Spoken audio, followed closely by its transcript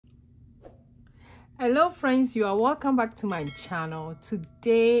Hello friends, you are welcome back to my channel.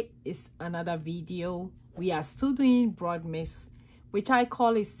 Today is another video. We are still doing Vlogmas, which I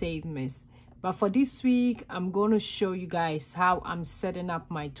call it Savemas. But for this week, I'm going to show you guys how I'm setting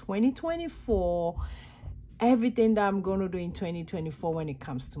up my 2024, everything that I'm going to do in 2024 when it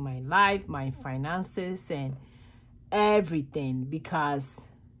comes to my life, my finances, and everything, because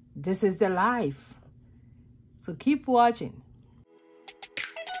this is the life. So keep watching.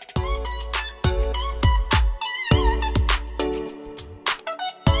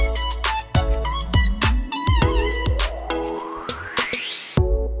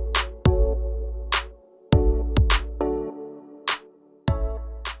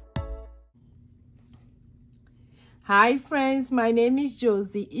 Hi friends, my name is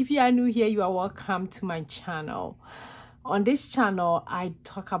Josy. If you are new here, you are welcome to my channel. On this channel, I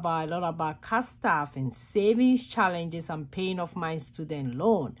talk about a lot about car stuff and savings challenges and paying off my student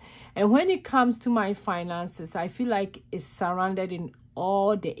loan. And when it comes to my finances, I feel like it's surrounded in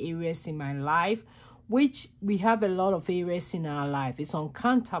all the areas in my life, which we have a lot of areas in our life. It's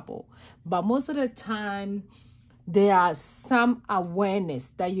uncountable. But most of the time, there are some awareness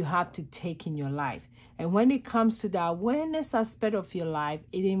that you have to take in your life. And when it comes to the awareness aspect of your life,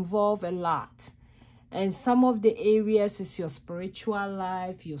 it involves a lot. And some of the areas is your spiritual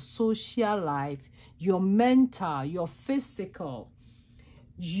life, your social life, your mental, your physical,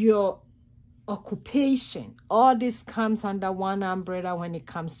 your occupation. All this comes under one umbrella when it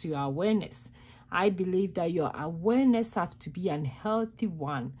comes to your awareness. I believe that your awareness has to be a healthy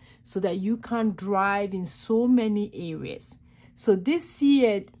one so that you can drive in so many areas. So this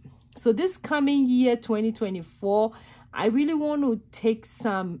coming year, 2024, I really want to take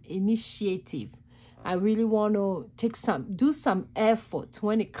some initiative. I really want to do some effort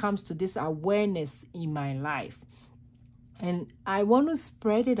when it comes to this awareness in my life. And I want to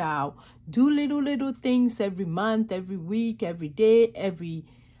spread it out, do little things every month, every week, every day, every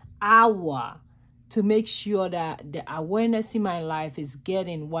hour, to make sure that the awareness in my life is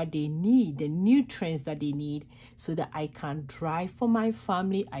getting what they need, the nutrients that they need, so that I can drive for my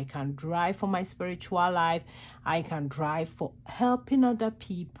family, I can drive for my spiritual life, I can drive for helping other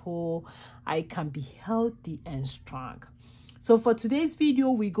people, I can be healthy and strong. So for today's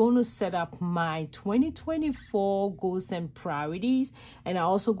video, we're going to set up my 2024 goals and priorities, and I'm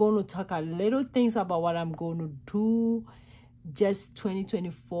also going to talk a little things about what I'm going to do just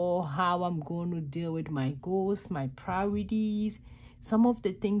 2024, how I'm going to deal with my goals, my priorities, some of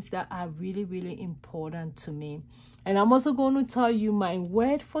the things that are really important to me. And I'm also going to tell you my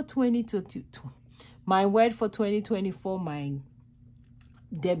word for 2024,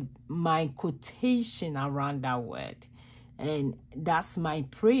 my quotation around that word. And that's my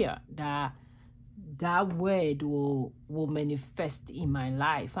prayer, that that word will manifest in my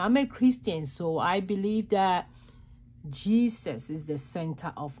life. I'm a Christian, so I believe that Jesus is the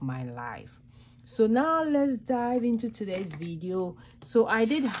center of my life. So now let's dive into today's video. So I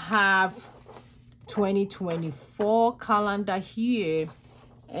did have 2024 calendar here,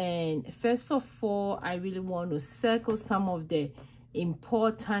 and first of all, I really want to circle some of the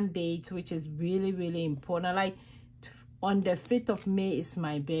important dates, which is really important. Like on the 5th of May is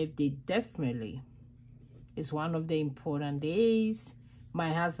my birthday. Definitely it's one of the important days.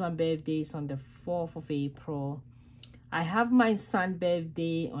 My husband's birthday is on the 4th of April. I have my son's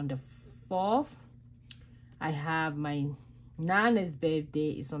birthday on the 4th. I have my Nana's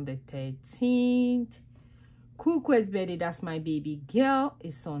birthday is on the 13th. Kukwe's birthday, that's my baby girl,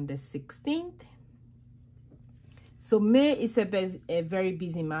 is on the 16th. So May is a very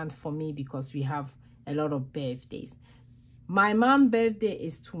busy month for me because we have a lot of birthdays. My mom's birthday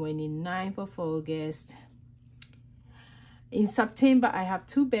is 29th of August. In September, I have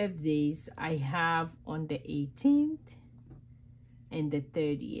 2 birthdays. I have on the 18th and the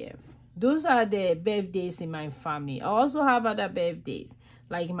 30th. Those are the birthdays in my family. I also have other birthdays,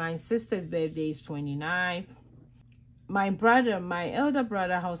 like my sister's birthday is 29th. My elder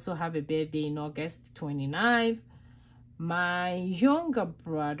brother also have a birthday in August 29th. My younger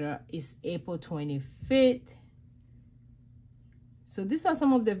brother is April 25th. So these are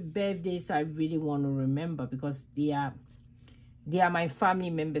some of the birthdays I really want to remember because they are my family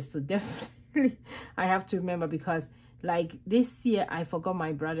members. So definitely I have to remember, because like this year, I forgot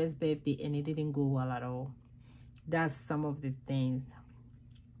my brother's birthday and it didn't go well at all. That's some of the things.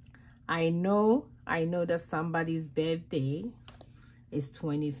 I know that somebody's birthday is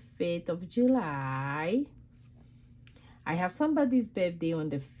 25th of July. I have somebody's birthday on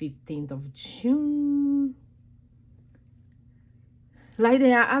the 15th of June. Like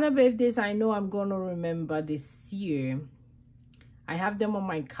there are other birthdays I know I'm going to remember this year. I have them on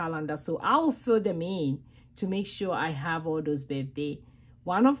my calendar, so I'll fill them in to make sure I have all those birthday.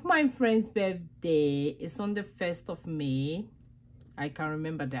 One of my friends' birthday is on the 1st of May. I can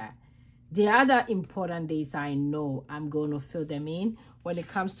remember that. The other important days, I know I'm going to fill them in when it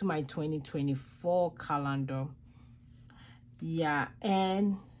comes to my 2024 calendar. Yeah,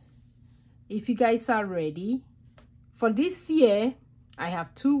 and if you guys are ready, for this year, I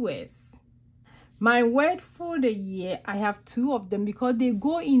have 2 words. My word for the year, I have 2 of them because they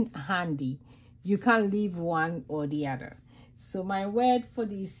go in handy. You can't leave one or the other. So my word for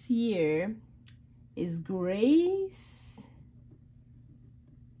this year is grace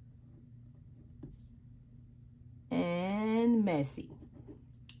and mercy.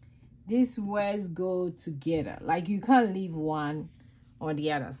 These words go together. Like you can't leave one or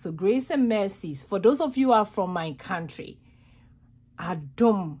the other. So grace and mercies. For those of you who are from my country,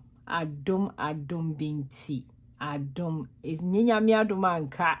 Adom binti. Adom is Ninyami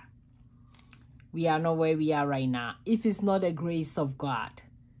Adumanka. We are not where we are right now. If it's not the grace of God,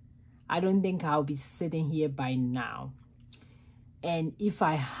 I don't think I'll be sitting here by now. And if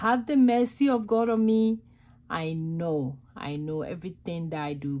I have the mercy of God on me, I know everything that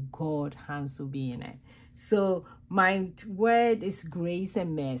I do, God's hands will be in it. So my word is grace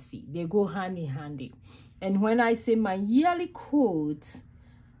and mercy. They go hand in hand. And when I say my yearly quote,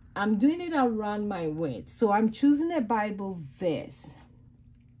 I'm doing it around my word. So I'm choosing a Bible verse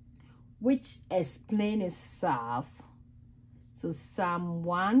which explains itself. So Psalm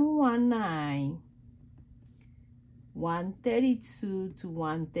 119, 132 to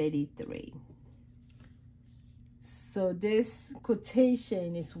 133. So this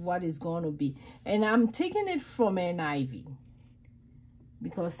quotation is what it's going to be. And I'm taking it from NIV.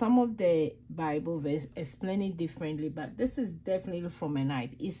 Because some of the Bible verse explain it differently. But this is definitely from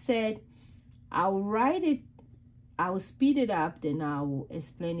NIV. It said, I'll write it. I'll speed it up. Then I will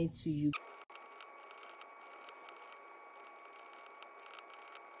explain it to you.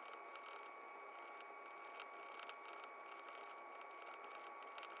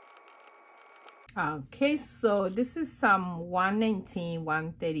 Okay, so this is Psalm 119,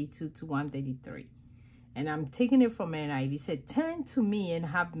 132 to 133. And I'm taking it from NIV. It said, turn to me and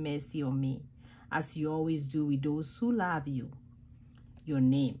have mercy on me, as you always do with those who love you, your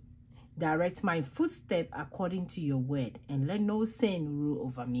name. Direct my footsteps according to your word, and let no sin rule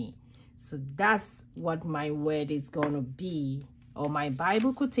over me. So that's what my word is going to be, or my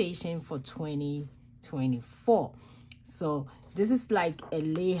Bible quotation for 2024. So this is like a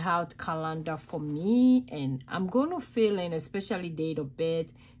layout calendar for me, and I'm going to fill in, especially date of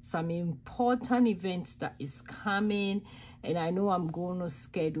birth, some important events that is coming. And I know I'm going to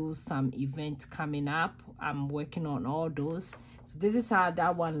schedule some events coming up. I'm working on all those. So this is how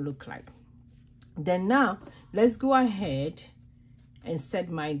that one look like. Then now let's go ahead and set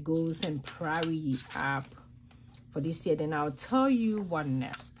my goals and priority up for this year. Then I'll tell you what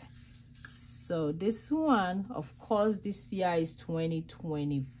next. So this one, of course, this year is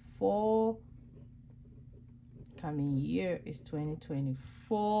 2024. Coming year is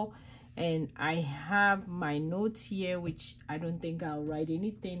 2024. And I have my notes here, which I don't think I'll write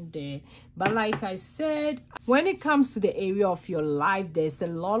anything there. But like I said, when it comes to the area of your life, there's a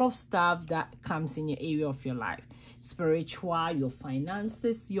lot of stuff that comes in your area of your life. Spiritual, your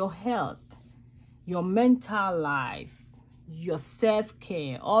finances, your health, your mental life, your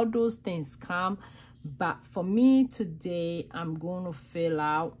self-care, all those things come. But for me today, I'm going to fill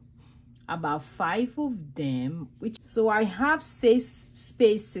out about 5 of them, so I have 6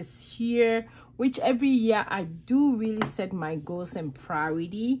 spaces here, which every year I do really set my goals and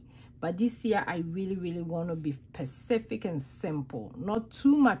priority. But this year I really want to be specific and simple, not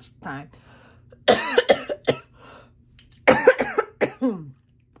too much time.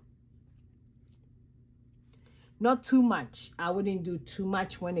 Not too much. I wouldn't do too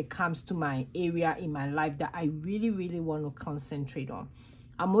much when it comes to my area in my life that I really want to concentrate on.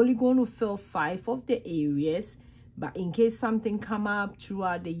 I'm only going to fill 5 of the areas, but in case something come up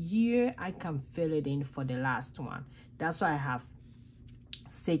throughout the year, I can fill it in for the last one. That's why I have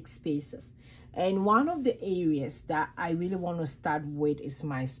 6 spaces. And one of the areas that I really want to start with is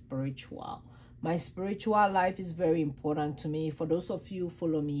my spiritual. My spiritual life is very important to me. For those of you who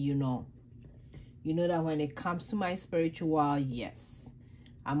follow me, you know that when it comes to my spiritual, yes,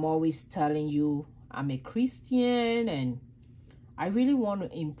 I'm always telling you I'm a Christian and I really want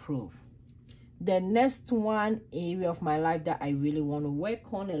to improve. The next one area of my life that I really want to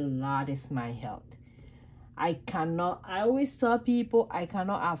work on a lot is my health. I always tell people I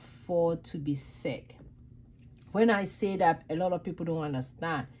cannot afford to be sick. When I say that, a lot of people don't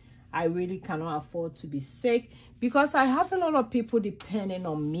understand. I really cannot afford to be sick because I have a lot of people depending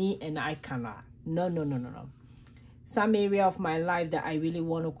on me and I cannot. No. Some area of my life that I really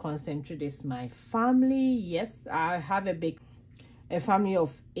want to concentrate is my family. Yes, I have a family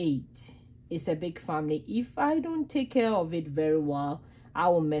of 8. It's a big family. If I don't take care of it very well, I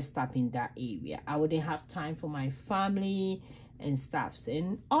will mess up in that area. I wouldn't have time for my family and stuff.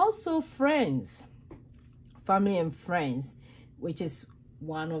 And also friends, family and friends, which is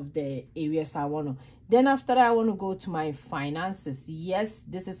one of the areas I want to. Then after that, I want to go to my finances. Yes,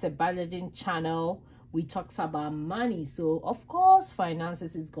 this is a budgeting channel. We talks about money. So of course,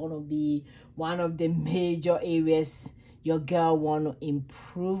 finances is going to be one of the major areas your girl want to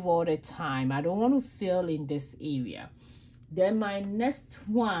improve all the time. I don't want to fail in this area. Then my next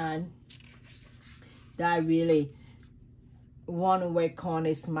one that I really want to work on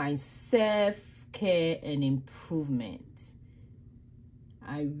is my self-care and improvement.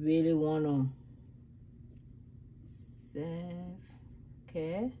 I really want to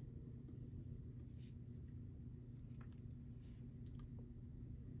self-care.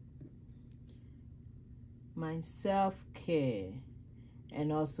 My self-care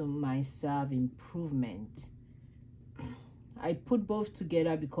and also my self-improvement. I put both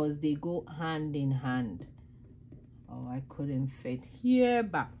together because they go hand in hand. Oh, I couldn't fit here,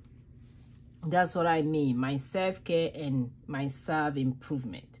 but that's what I mean. My self-care and my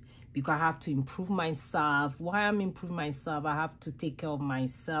self-improvement. Because I have to improve myself. While I'm improving myself, I have to take care of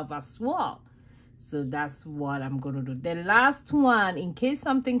myself as well. So that's what I'm going to do. The last one, in case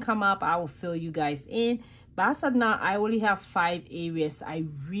something come up, I will fill you guys in. But as of now, I only have 5 areas I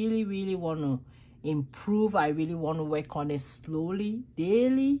really want to improve. I really want to work on it slowly,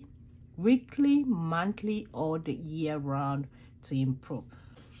 daily, weekly, monthly, or the year round to improve.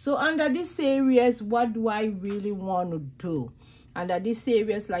 So under these areas, what do I really want to do? Under these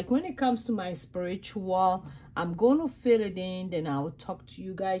areas, like when it comes to my spiritual, I'm going to fill it in, then I'll talk to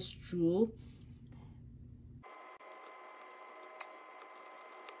you guys through.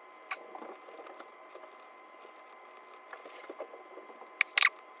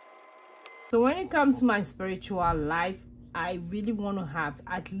 So when it comes to my spiritual life, I really want to have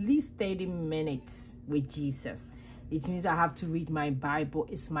at least 30 minutes with Jesus. It means I have to read my Bible.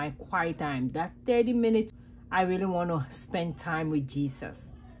 It's my quiet time. That 30 minutes, I really want to spend time with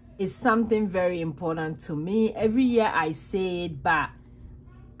Jesus. It's something very important to me. Every year I say it, but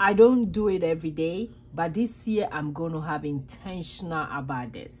I don't do it every day. But this year, I'm going to have intentional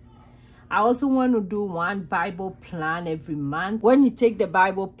about this. I also want to do one Bible plan every month. When you take the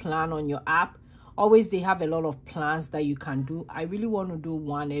Bible plan on your app, always they have a lot of plans that you can do. I really want to do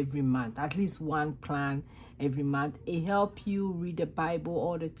one every month, at least one plan every month. It helps you read the Bible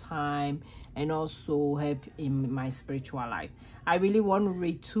all the time and also help in my spiritual life. I really want to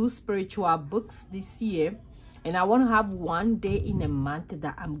read 2 spiritual books this year, and I want to have one day in a month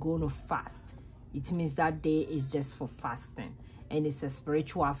that I'm going to fast. It means that day is just for fasting. And it's a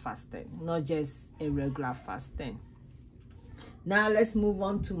spiritual fasting, not just a regular fasting. Now let's move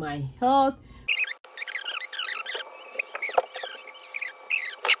on to my health.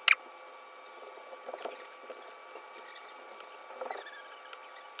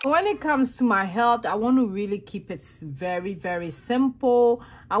 When it comes to my health, I want to really keep it very simple.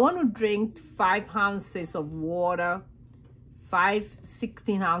 I want to drink 5 ounces of water,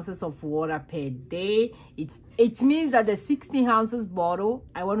 16 ounces of water per day. It means that the 16 ounces bottle,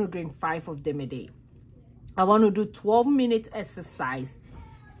 I want to drink 5 of them a day. I want to do 12-minute exercise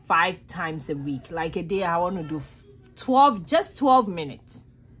 5 times a week. Like a day, I want to do 12 minutes.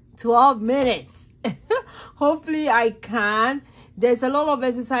 12 minutes. Hopefully, I can. There's a lot of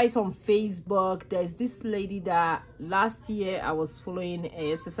exercise on Facebook. There's this lady that last year I was following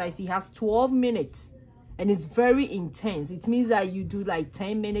an exercise. He has 12 minutes. And it's very intense. It means that you do like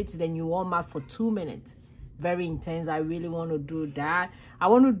 10 minutes, then you warm up for 2 minutes. Very intense. I really want to do that. I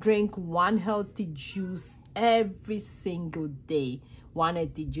want to drink 1 healthy juice every single day. 1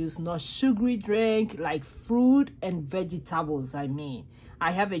 healthy juice, not sugary drink, like fruit and vegetables. I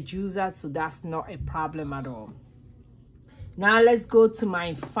have a juicer, so that's not a problem at all. Now let's go to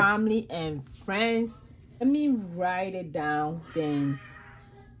my family and friends. Let me write it down then.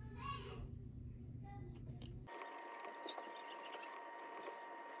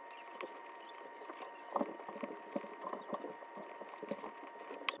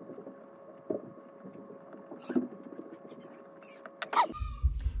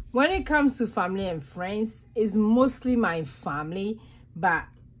 When it comes to family and friends, it's mostly my family, but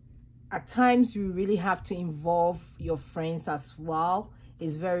at times you really have to involve your friends as well.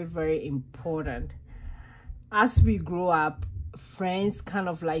 It's very important. As we grow up, friends kind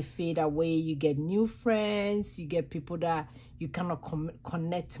of like fade away. You get new friends, you get people that you kind of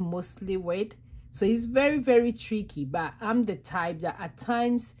connect mostly with. So it's very, very tricky. But I'm the type that at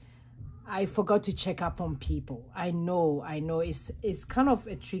times I forgot to check up on people. I know it's kind of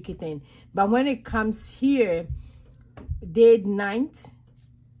a tricky thing. But when it comes here, date night,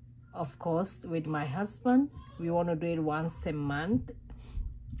 of course, with my husband, we want to do it once a month.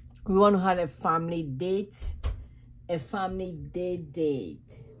 We want to have a family date, a family day.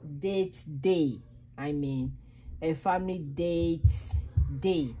 I mean, a family date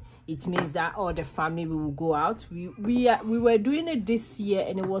day. It means that all the family will go out. We were doing it this year,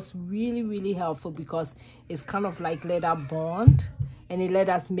 and it was really, really helpful because it's kind of like let us bond, and it let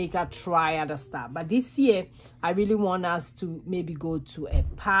us make a try other stuff. But this year, I really want us to maybe go to a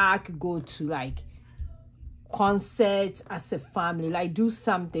park, go to like concerts as a family, like do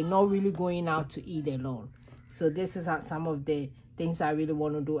something, not really going out to eat alone. So this is some of the things I really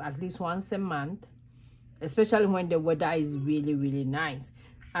want to do at least once a month, especially when the weather is really, really nice.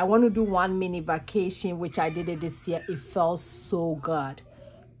 I want to do one mini vacation, which I did it this year. It felt so good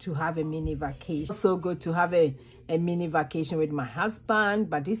to have a mini vacation. So good to have a mini vacation with my husband.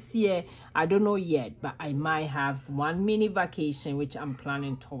 But this year, I don't know yet, but I might have one mini vacation, which I'm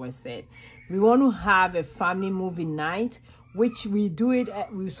planning towards it. We want to have a family movie night, which we do it.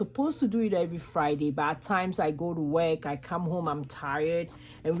 We're supposed to do it every Friday, but at times I go to work, I come home, I'm tired,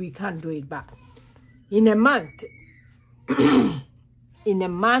 and we can't do it. But in a month,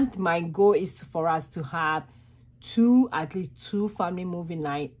 my goal is for us to have at least two family movie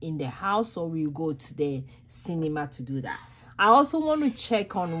night in the house, or we go to the cinema to do that. I also want to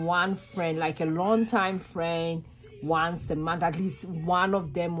check on one friend, like a long-time friend, once a month, at least one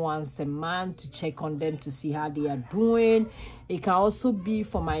of them once a month, to check on them to see how they are doing. It can also be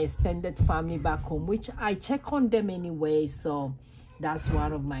for my extended family back home, which I check on them anyway, so that's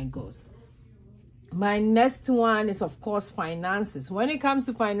one of my goals. My next one is, of course, finances. When it comes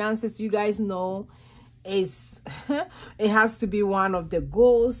to finances, you guys know it has to be one of the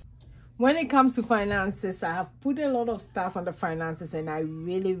goals. When it comes to finances, I have put a lot of stuff on the finances, and I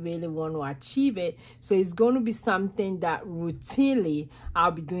really, really want to achieve it. So it's going to be something that routinely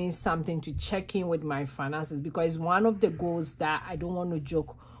I'll be doing something to check in with my finances, because it's one of the goals that I don't want to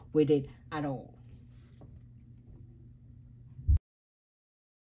joke with it at all.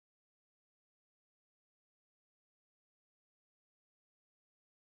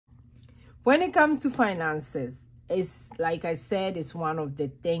 When it comes to finances, it's like I said, it's one of the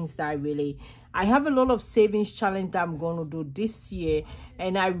things that I have a lot of savings challenge that I'm going to do this year,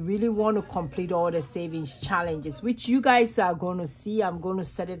 and I really want to complete all the savings challenges, which you guys are going to see. I'm going to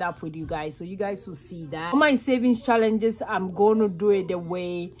set it up with you guys, so you guys will see that. All my savings challenges, I'm going to do it the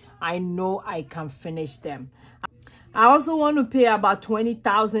way I know I can finish them. I also want to pay about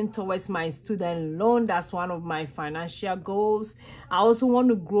 $20,000 towards my student loan. That's one of my financial goals. I also want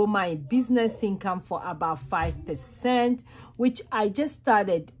to grow my business income for about 5%, which I just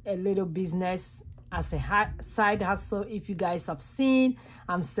started a little business as a side hustle. If you guys have seen,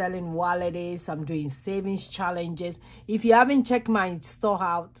 I'm selling wallets, I'm doing savings challenges. If you haven't checked my store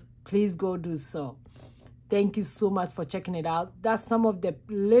out, please go do so. Thank you so much for checking it out. That's some of the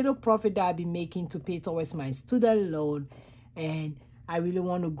little profit that I've been making to pay towards my student loan. And I really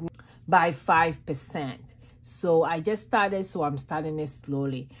want to grow by 5%. So I just started, so I'm starting it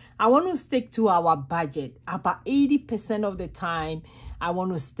slowly. I want to stick to our budget. About 80% of the time, I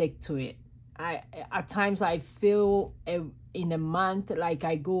want to stick to it. At times, I feel in a month like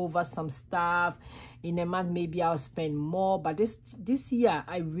I go over some stuff. In a month, maybe I'll spend more. But this year,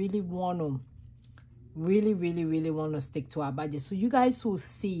 I really want to really want to stick to our budget. So you guys will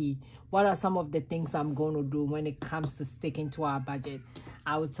see what are some of the things I'm going to do when it comes to sticking to our budget.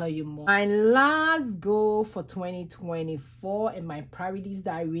 I will tell you more. My last goal for 2024 and my priorities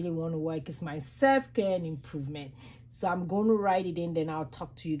that I really want to work is my self-care and improvement. So I'm going to write it in, then I'll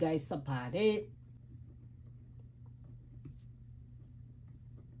talk to you guys about it.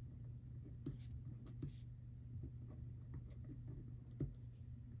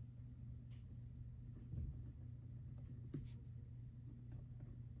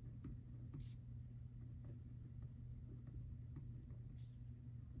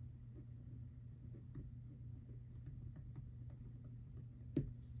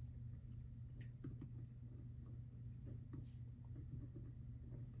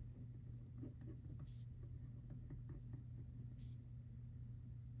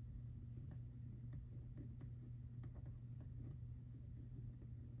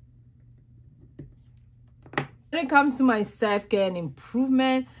 When it comes to my self-care and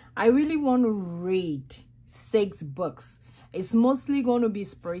improvement, I really want to read 6 books. It's mostly going to be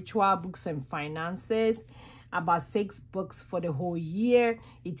spiritual books and finances. About 6 books for the whole year.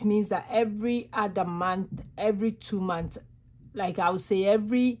 It means that every other month, every 2 months, like I would say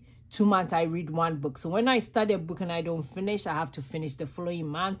every 2 months I read 1 book. So when I start a book and I don't finish, I have to finish the following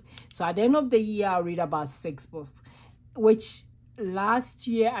month. So at the end of the year, I'll read about 6 books, which last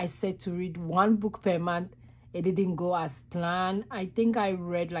year I said to read 1 book per month. It didn't go as planned. I think I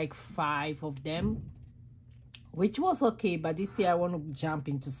read like 5 of them, which was okay. But this year I want to jump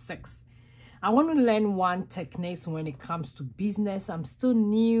into 6. I want to learn 1 techniques when it comes to business. I'm still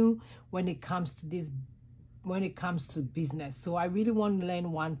new when it comes to this, when it comes to business. So I really want to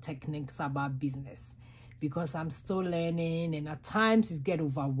learn 1 techniques about business because I'm still learning and at times it get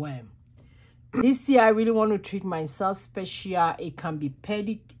overwhelmed. This year I really want to treat myself special. It can be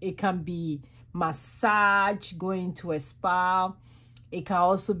it can be massage, going to a spa. It can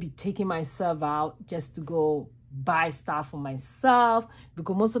also be taking myself out just to go buy stuff for myself,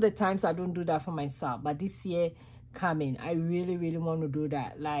 because most of the times I don't do that for myself. But this year coming, I really want to do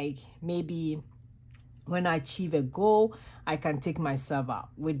that. Like maybe when I achieve a goal, I can take myself out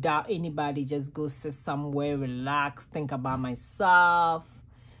without anybody, just go sit somewhere, relax, think about myself,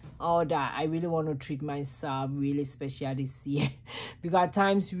 all that. I really want to treat myself really special this year because at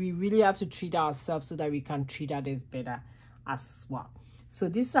times we really have to treat ourselves so that we can treat others better as well. So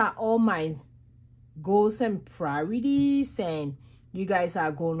these are all my goals and priorities, and you guys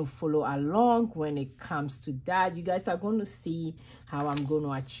are going to follow along when it comes to that. You guys are going to see how I'm going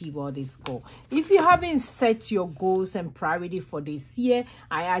to achieve all this goal. If you haven't set your goals and priority for this year,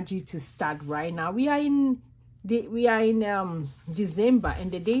 I urge you to start right now. We are in December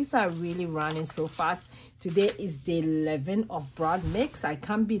and the days are really running so fast. Today is day 11 of broad mix. I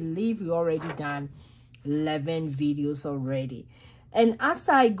can't believe we already done 11 videos already. And as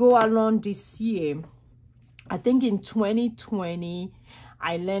I go along this year, I think in 2020,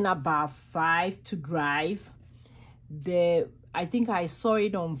 I learned about 5 to drive. I think I saw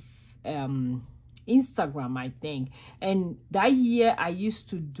it on Instagram, I think. And that year, I used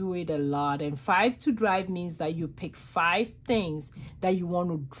to do it a lot. And 5 to drive means that you pick 5 things that you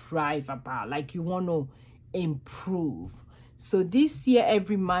want to drive about, like you want to improve. So this year,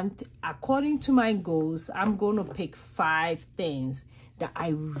 every month, according to my goals, I'm going to pick 5 things that I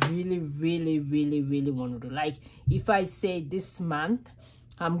really want to do. Like if I say this month,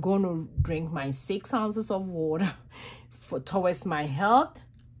 I'm going to drink my 6 ounces of water towards my health,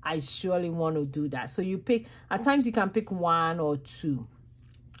 I surely want to do that. So you pick, at times you can pick 1 or 2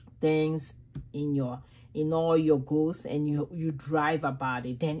 things in all your goals, and you drive about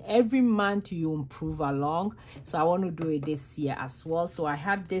it. Then every month you improve along. So I want to do it this year as well. So I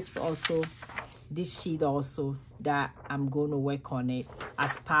have this also, this sheet also, that I'm going to work on it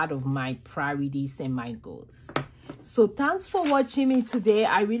as part of my priorities and my goals. So thanks for watching me today.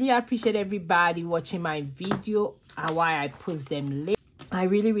 I really appreciate everybody watching my video and why I post them late. I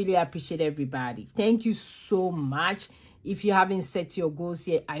really appreciate everybody. Thank you so much. If you haven't set your goals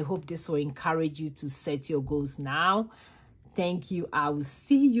yet, I hope this will encourage you to set your goals now. Thank you. I will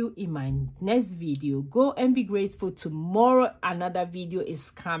see you in my next video. Go and be grateful. Tomorrow, another video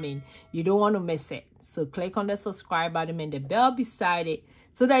is coming. You don't want to miss it. So click on the subscribe button and the bell beside it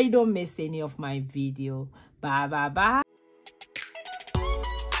so that you don't miss any of my video. Bye.